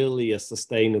isn't really a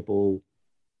sustainable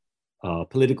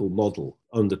political model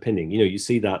underpinning. You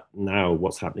see that now,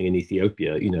 what's happening in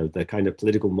Ethiopia, the kind of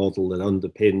political model that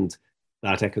underpinned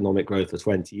that economic growth for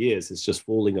 20 years is just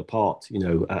falling apart,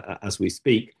 as we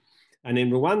speak. And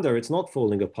in Rwanda, it's not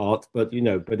falling apart, but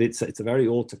it's a very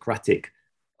autocratic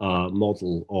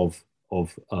model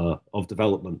of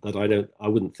development that I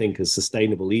wouldn't think as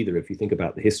sustainable either if you think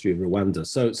about the history of Rwanda.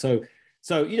 So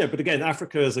but again,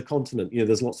 Africa as a continent,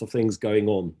 there's lots of things going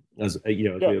on as we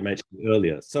were mentioning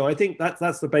earlier. So I think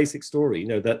that's the basic story,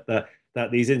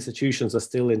 that these institutions are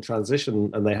still in transition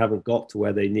and they haven't got to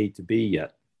where they need to be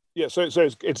yet. Yeah, so it's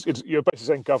you're basically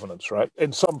saying governance, right?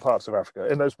 In some parts of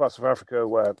Africa, in those parts of Africa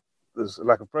where there's a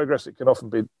lack of progress, it can often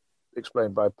be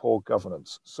explained by poor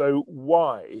governance. So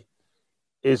why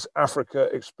is Africa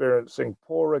experiencing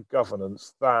poorer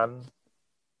governance than,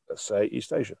 let's say,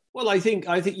 East Asia? Well, I think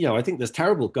there's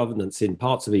terrible governance in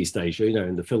parts of East Asia,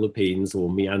 in the Philippines or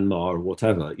Myanmar or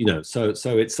whatever,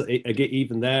 So it's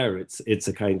even there, it's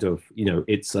a kind of,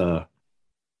 it's a.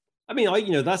 I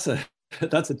mean,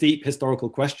 that's a deep historical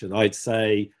question. I'd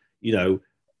say,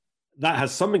 that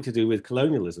has something to do with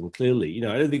colonialism. Clearly,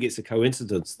 I don't think it's a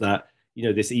coincidence that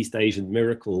this East Asian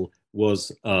miracle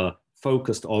was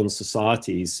focused on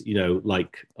societies,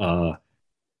 like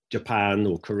Japan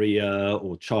or Korea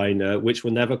or China, which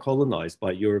were never colonized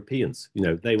by Europeans.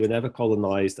 They were never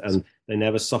colonized and they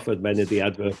never suffered many of the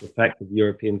adverse effects of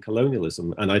European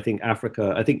colonialism. And I think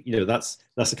Africa, that's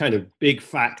a kind of big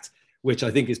fact, which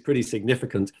I think is pretty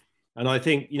significant. And I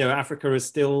think, Africa is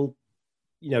still,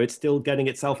 it's still getting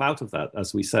itself out of that,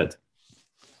 as we said.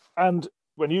 And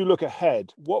when you look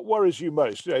ahead, what worries you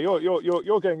most? You're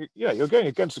going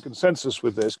against the consensus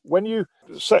with this. When you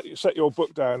set your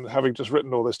book down, having just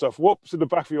written all this stuff, what's in the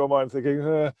back of your mind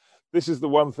thinking, this is the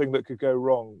one thing that could go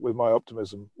wrong with my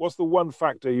optimism? What's the one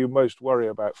factor you most worry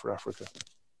about for Africa?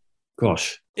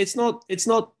 Gosh, it's not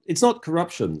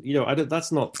corruption.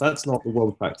 That's not the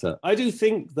one factor. I do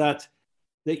think that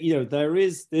there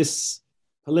is this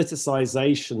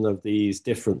politicization of these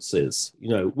differences,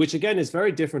 which again is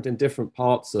very different in different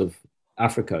parts of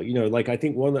Africa. I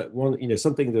think one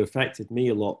something that affected me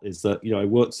a lot is that, I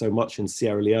worked so much in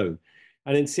Sierra Leone,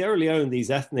 and in Sierra Leone, these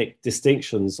ethnic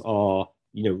distinctions are,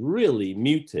 really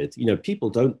muted. People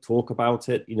don't talk about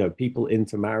it. People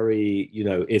intermarry.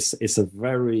 It's a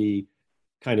very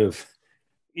kind of,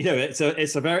 it's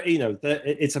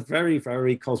a very,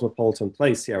 very cosmopolitan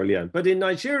place, Sierra Leone. But in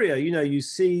Nigeria, you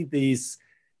see these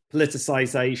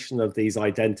politicization of these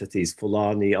identities,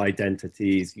 Fulani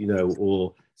identities,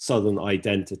 or Southern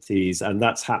identities, and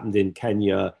that's happened in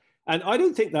Kenya. And I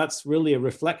don't think that's really a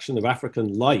reflection of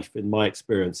African life, in my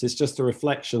experience. It's just a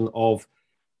reflection of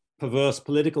perverse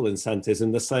political incentives,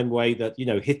 in the same way that,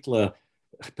 Hitler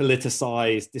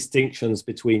politicized distinctions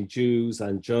between Jews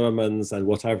and Germans and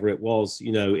whatever it was,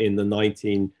 in the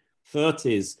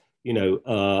 1930s,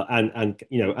 and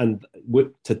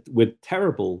with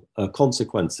terrible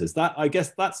consequences. That, I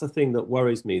guess, that's the thing that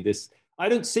worries me. I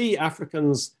don't see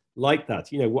Africans like that.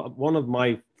 One of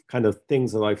my kind of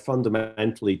things that I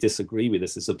fundamentally disagree with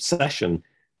is this obsession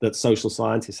that social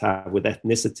scientists have with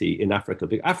ethnicity in Africa.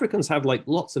 Because Africans have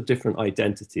lots of different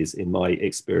identities, in my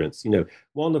experience,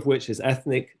 one of which is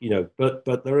ethnic,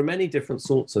 but there are many different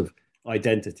sorts of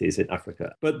identities in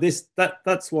Africa. But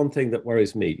that's one thing that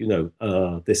worries me,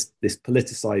 this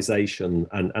politicization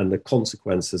and the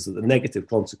consequences, the negative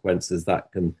consequences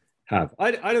that can have.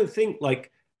 I don't think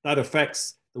that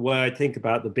affects the way I think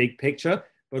about the big picture,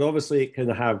 but obviously it can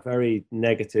have very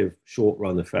negative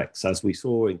short-run effects, as we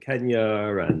saw in Kenya,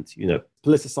 and,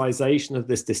 politicization of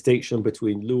this distinction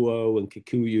between Luo and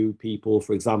Kikuyu people.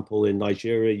 For example, in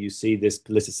Nigeria, you see this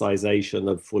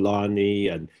politicization of Fulani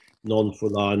and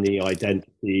non-Fulani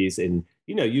identities.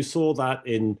 You saw that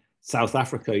in South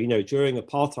Africa, during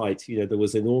apartheid, there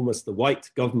was the white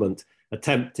government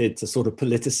attempted to sort of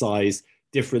politicize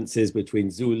differences between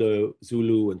Zulu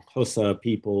and Xhosa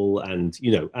people, and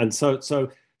so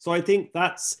I think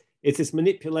it's this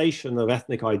manipulation of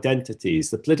ethnic identities,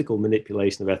 the political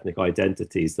manipulation of ethnic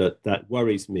identities that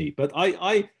worries me. But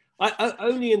I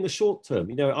only in the short term.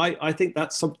 I think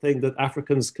that's something that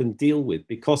Africans can deal with,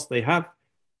 because they have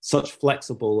such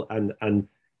flexible and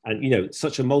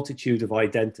such a multitude of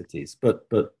identities. But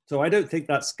so I don't think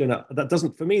that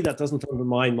doesn't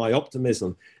undermine my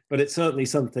optimism, but it's certainly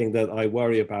something that I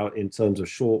worry about in terms of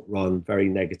short run, very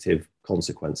negative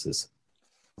consequences.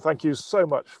 Thank you so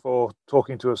much for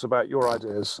talking to us about your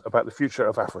ideas about the future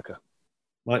of Africa.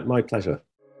 My pleasure.